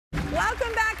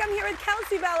Welcome back. I'm here with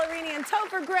Kelsey Ballerini and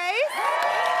Topher Grace.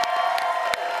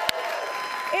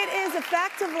 It is a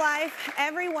fact of life.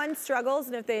 Everyone struggles,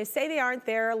 and if they say they aren't,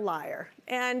 they're a liar.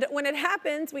 And when it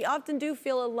happens, we often do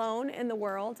feel alone in the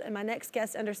world, and my next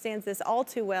guest understands this all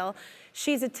too well.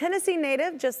 She's a Tennessee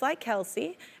native, just like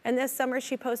Kelsey, and this summer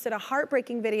she posted a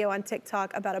heartbreaking video on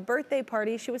TikTok about a birthday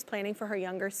party she was planning for her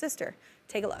younger sister.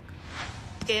 Take a look.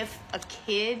 If a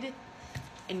kid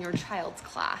in your child's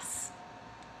class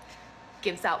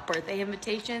gives out birthday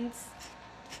invitations,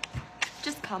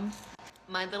 just come.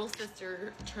 My little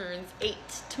sister turns 8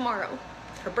 tomorrow.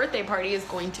 Her birthday party is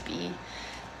going to be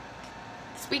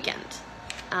this weekend.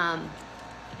 Our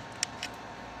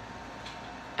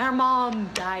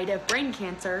mom died of brain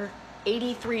cancer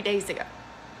 83 days ago.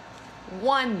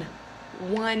 One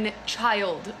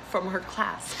child from her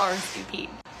class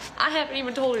RSVP'd. I haven't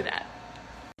even told her that.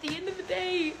 At the end of the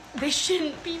day, they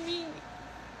shouldn't be me.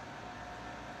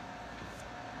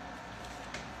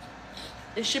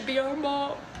 It should be our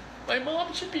mom. My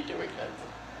mom should be doing this.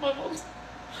 My mom's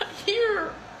not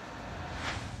here.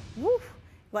 Woof.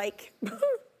 Like,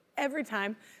 every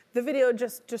time. The video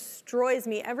just destroys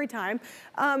me every time.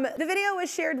 The video was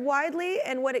shared widely,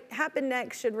 and what happened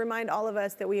next should remind all of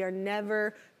us that we are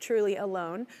never truly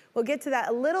alone. We'll get to that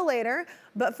a little later,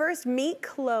 but first, meet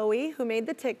Chloe, who made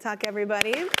the TikTok,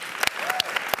 everybody.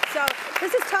 So,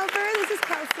 this is Topher, this is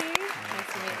Kelsey.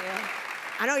 Nice to meet you.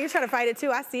 I know, you're trying to fight it too.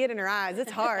 I see it in her eyes.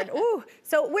 It's hard. Ooh.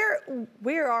 So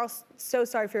we're all so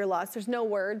sorry for your loss. There's no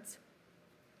words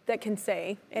that can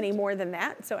say any more than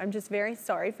that. So I'm just very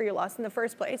sorry for your loss in the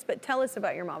first place. But tell us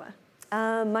about your mama.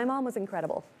 My mom was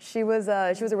incredible. She was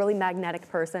a really magnetic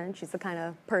person. She's the kind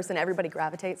of person everybody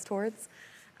gravitates towards.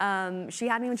 She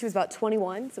had me when she was about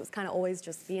 21, so it was kind of always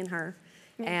just being her.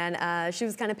 And she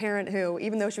was the kind of parent who,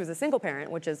 even though she was a single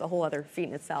parent, which is a whole other feat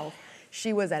in itself,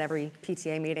 she was at every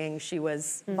PTA meeting, she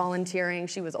was volunteering,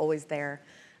 she was always there.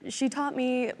 She taught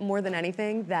me more than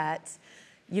anything that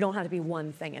you don't have to be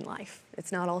one thing in life.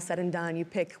 It's not all said and done. You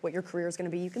pick what your career is gonna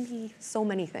be. You can be so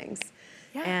many things.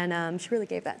 Yeah. And she really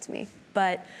gave that to me.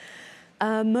 But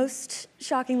most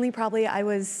shockingly, probably, I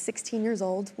was 16 years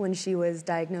old when she was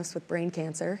diagnosed with brain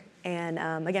cancer.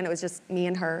 And again, it was just me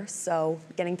and her, so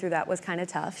getting through that was kind of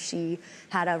tough. She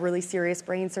had a really serious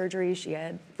brain surgery. She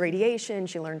had radiation.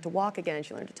 She learned to walk again.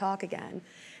 She learned to talk again.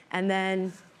 And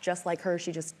then, just like her,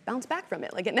 she just bounced back from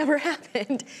it, like it never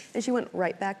happened. And she went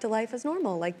right back to life as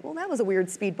normal. Like, well, that was a weird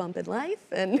speed bump in life.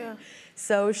 And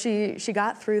so she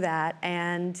got through that.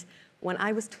 And when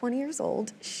I was 20 years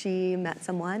old, she met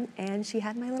someone, and she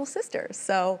had my little sister.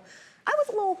 So I was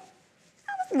a little.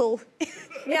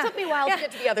 It took me a while to get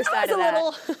to the other side of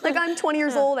that. Like, I'm 20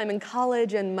 years old, I'm in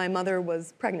college, and my mother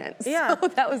was pregnant. So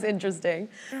that was interesting.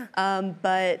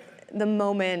 But the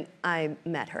moment I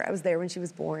met her, I was there when she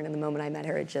was born, and the moment I met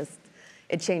her,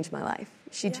 it changed my life.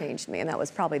 She changed me, and that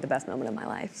was probably the best moment of my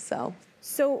life, so.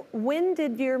 So when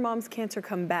did your mom's cancer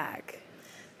come back?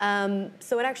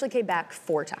 So it actually came back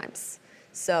 4 times.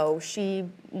 So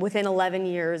within 11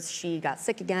 years, she got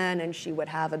sick again, and she would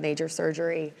have a major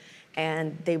surgery.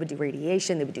 And they would do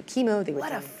radiation, they would do chemo, they would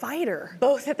What a fighter.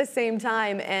 Both at the same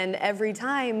time, and every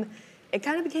time, it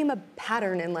kind of became a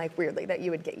pattern in life, weirdly, that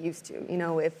you would get used to. You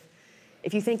know, if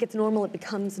you think it's normal, it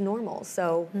becomes normal.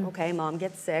 So, okay, mom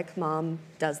gets sick, mom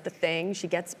does the thing, she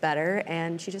gets better,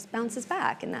 and she just bounces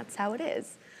back, and that's how it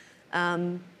is.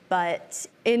 But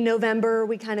in November,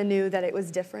 we kind of knew that it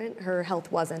was different. Her health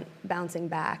wasn't bouncing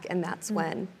back, and that's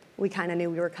when we kind of knew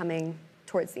we were coming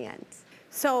towards the end.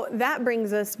 So that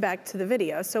brings us back to the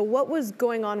video. So what was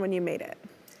going on when you made it?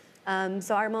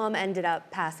 So our mom ended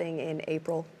up passing in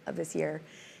April of this year.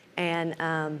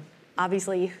 And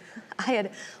obviously, I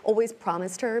had always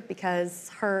promised her, because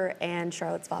her and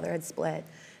Charlotte's father had split,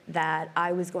 that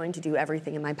I was going to do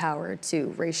everything in my power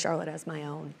to raise Charlotte as my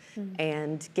own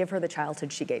and give her the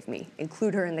childhood she gave me,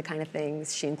 include her in the kind of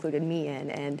things she included me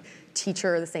in, and teach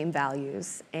her the same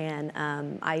values. And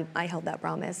I held that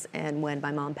promise. And when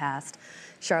my mom passed,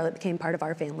 Charlotte became part of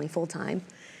our family full-time.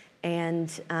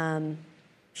 And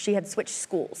she had switched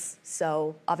schools.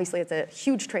 So obviously it's a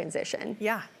huge transition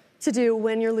to do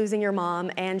when you're losing your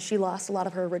mom, and she lost a lot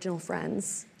of her original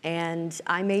friends. And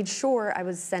I made sure I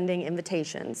was sending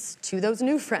invitations to those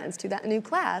new friends, to that new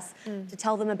class, to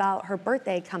tell them about her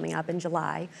birthday coming up in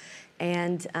July.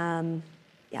 And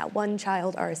one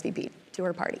child RSVP'd to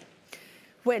her party.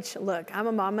 Which, look, I'm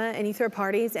a mama, and you throw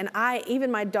parties, and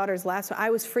even my daughter's last one, I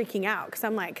was freaking out, because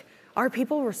I'm like, are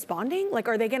people responding? Like,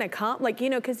 are they gonna come? Like, you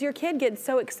know, because your kid gets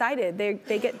so excited.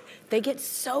 They get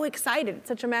so excited. It's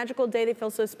such a magical day. They feel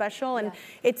so special, and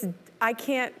I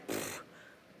can't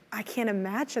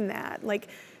imagine that. Like,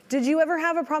 Did you ever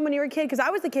have a problem when you were a kid? Because I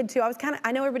was a kid too.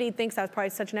 I know everybody thinks I was probably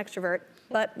such an extrovert,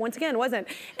 but once again, wasn't.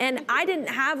 And I didn't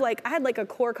have I had like a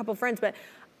core couple friends, but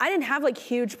I didn't have like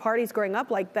huge parties growing up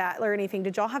like that or anything.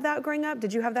 Did y'all have that growing up?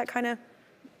 Did you have that kind of?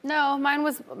 No, mine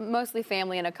was mostly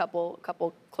family and a couple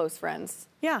close friends.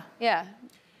 Yeah. Yeah.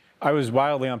 I was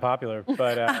wildly unpopular,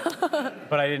 but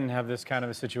I didn't have this kind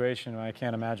of a situation. I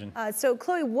can't imagine. So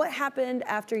Chloe, what happened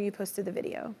after you posted the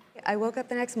video? I woke up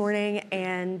the next morning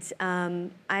and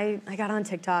I got on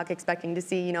TikTok expecting to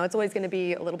see, it's always going to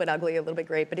be a little bit ugly, a little bit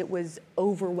great, but it was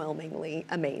overwhelmingly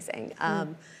amazing.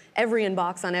 Every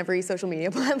inbox on every social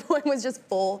media platform was just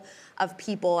full of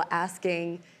people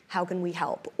asking, how can we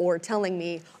help? Or telling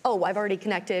me, oh, I've already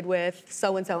connected with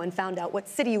so-and-so and found out what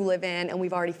city you live in, and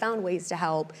we've already found ways to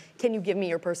help. Can you give me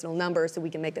your personal number so we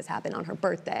can make this happen on her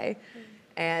birthday?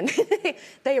 And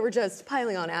they were just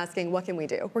piling on asking, what can we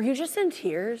do? Were you just in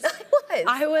tears? I was.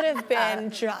 I would have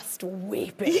been just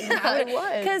weeping. Yeah, I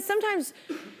was. Because sometimes,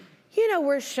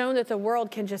 we're shown that the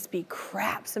world can just be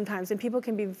crap sometimes, and people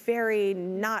can be very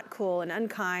not cool and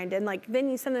unkind, and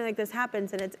then something like this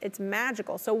happens, and it's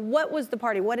magical. So what was the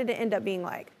party? What did it end up being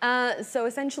like? So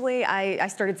essentially, I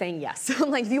started saying yes.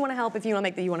 Like, if you want to help, if you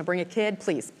want to you want to bring a kid,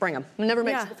 please bring them. I've never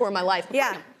met this before in my life.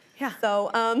 Yeah. Yeah. So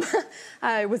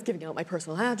I was giving out my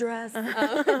personal address,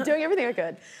 doing everything I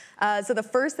could. So the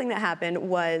first thing that happened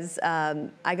was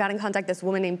I got in contact. This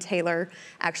woman named Taylor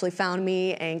actually found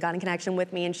me and got in connection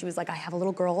with me, and she was like, I have a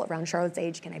little girl around Charlotte's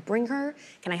age. Can I bring her?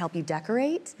 Can I help you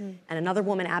decorate? And another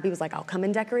woman, Abby, was like, I'll come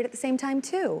and decorate at the same time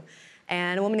too.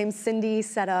 And a woman named Cindy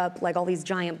set up all these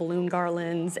giant balloon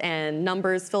garlands and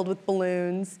numbers filled with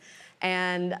balloons.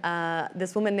 And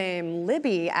this woman named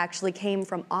Libby actually came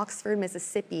from Oxford,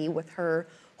 Mississippi with her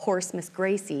horse, Miss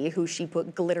Gracie, who she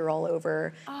put glitter all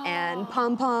over and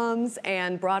pom-poms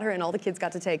and brought her, and all the kids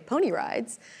got to take pony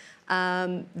rides.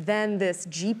 Then this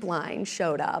Jeep line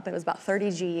showed up. It was about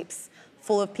 30 Jeeps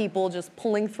full of people just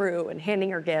pulling through and handing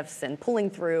her gifts and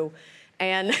pulling through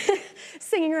and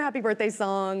singing her happy birthday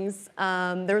songs.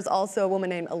 There was also a woman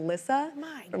named Alyssa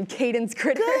from Caden's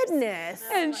Critters. Goodness.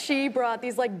 And she brought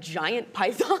these giant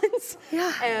pythons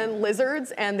and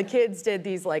lizards, and the kids did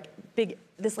these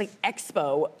this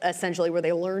expo essentially where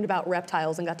they learned about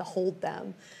reptiles and got to hold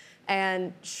them.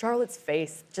 And Charlotte's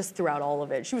face just throughout all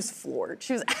of it, she was floored.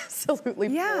 She was absolutely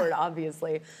floored,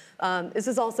 obviously. This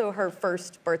is also her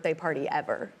first birthday party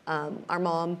ever. Our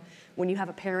mom, when you have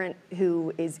a parent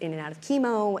who is in and out of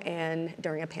chemo and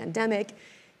during a pandemic,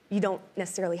 you don't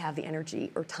necessarily have the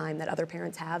energy or time that other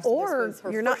parents have. So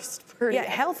or you're not,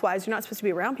 health-wise, you're not supposed to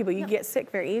be around people. You get sick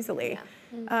very easily.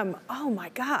 Yeah. Oh my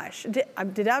gosh,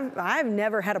 I've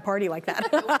never had a party like that.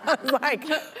 I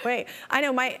was wait, I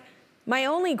know my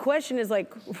only question is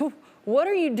what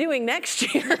are you doing next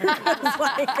year? Set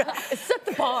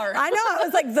the bar. I know, I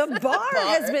was the bar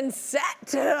has been set.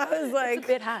 I was it's a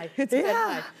bit high. It's a bit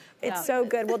high. It's so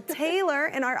good. Well, Taylor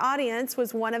in our audience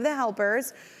was one of the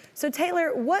helpers. So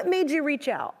Taylor, what made you reach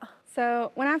out?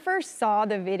 So when I first saw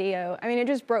the video, it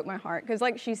just broke my heart because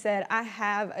like she said, I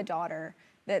have a daughter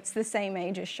that's the same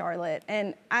age as Charlotte.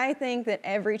 And I think that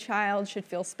every child should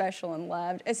feel special and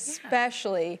loved,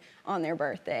 especially on their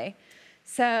birthday.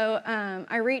 So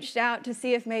I reached out to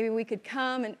see if maybe we could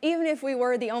come, and even if we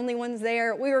were the only ones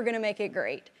there, we were gonna make it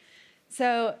great.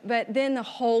 So, but then the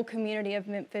whole community of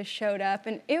Memphis showed up,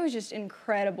 and it was just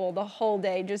incredible the whole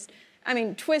day,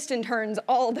 twists and turns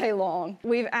all day long.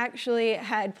 We've actually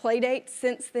had play dates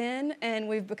since then, and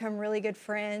we've become really good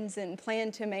friends and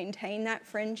plan to maintain that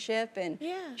friendship. And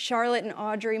Charlotte and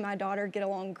Audrey, my daughter, get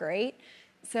along great.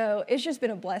 So it's just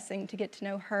been a blessing to get to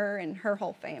know her and her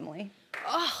whole family.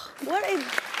 Oh, what a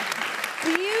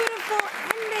beautiful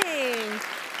ending.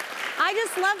 I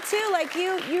just love too,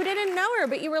 you didn't know her,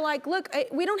 but you were like, look,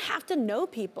 we don't have to know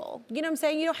people. You know what I'm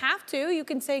saying? You don't have to. You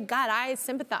can say, God, I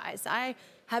sympathize. I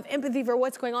have empathy for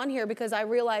what's going on here because I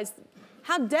realize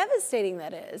how devastating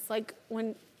that is.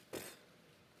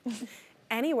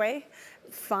 Anyway,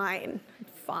 fine.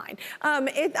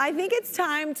 I think it's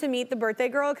time to meet the birthday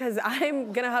girl because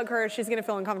I'm gonna hug her. She's gonna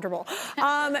feel uncomfortable.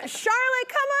 Charlotte,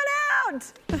 come on out.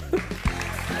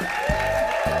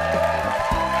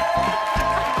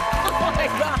 Oh my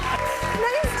God.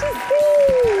 Nice to see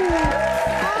you.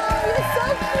 Oh, you're so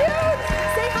cute.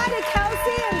 Say hi to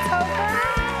Kelsey and Topher.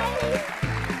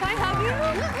 Can I hug you?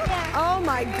 Yeah. Oh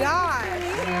my God.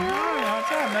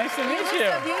 What's up? Nice to meet you. You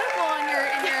look so beautiful in your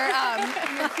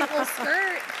cute little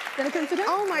skirt.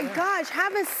 Oh my gosh,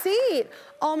 have a seat.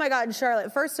 Oh my God,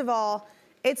 Charlotte, first of all,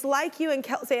 It's like you and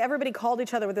Kelsey, everybody called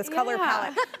each other with this color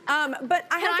palette. But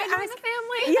I have to join ask, the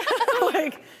family? Yeah,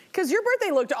 like, because your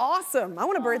birthday looked awesome. I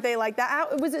want a birthday like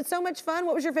that. Was it so much fun?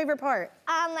 What was your favorite part?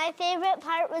 My favorite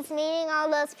part was meeting all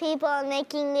those people and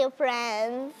making new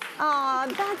friends. Aw,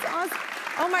 that's awesome.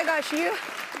 Oh my gosh,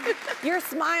 your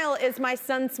smile is my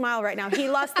son's smile right now. He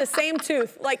lost the same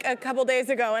tooth like a couple days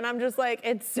ago, and I'm just like,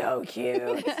 it's so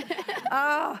cute.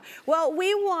 Well,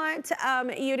 we want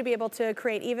you to be able to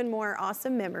create even more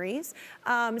awesome memories.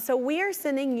 So we are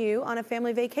sending you on a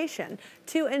family vacation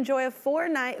to enjoy a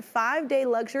 4-night, 5-day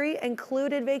luxury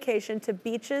included vacation to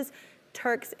beaches,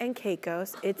 Turks and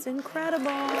Caicos. It's incredible.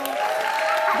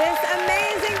 This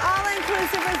amazing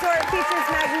all-inclusive resort features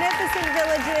magnificent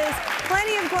villages,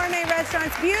 plenty of gourmet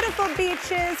restaurants, beautiful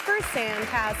beaches for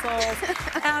sandcastles,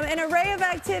 an array of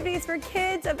activities for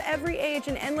kids of every age,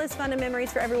 and endless fun and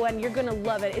memories for everyone. You're gonna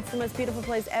love it. It's the most beautiful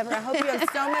place ever. I hope you have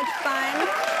so much fun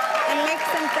and make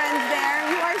some friends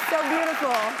there. You are so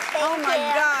beautiful. Thank oh my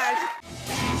you. gosh.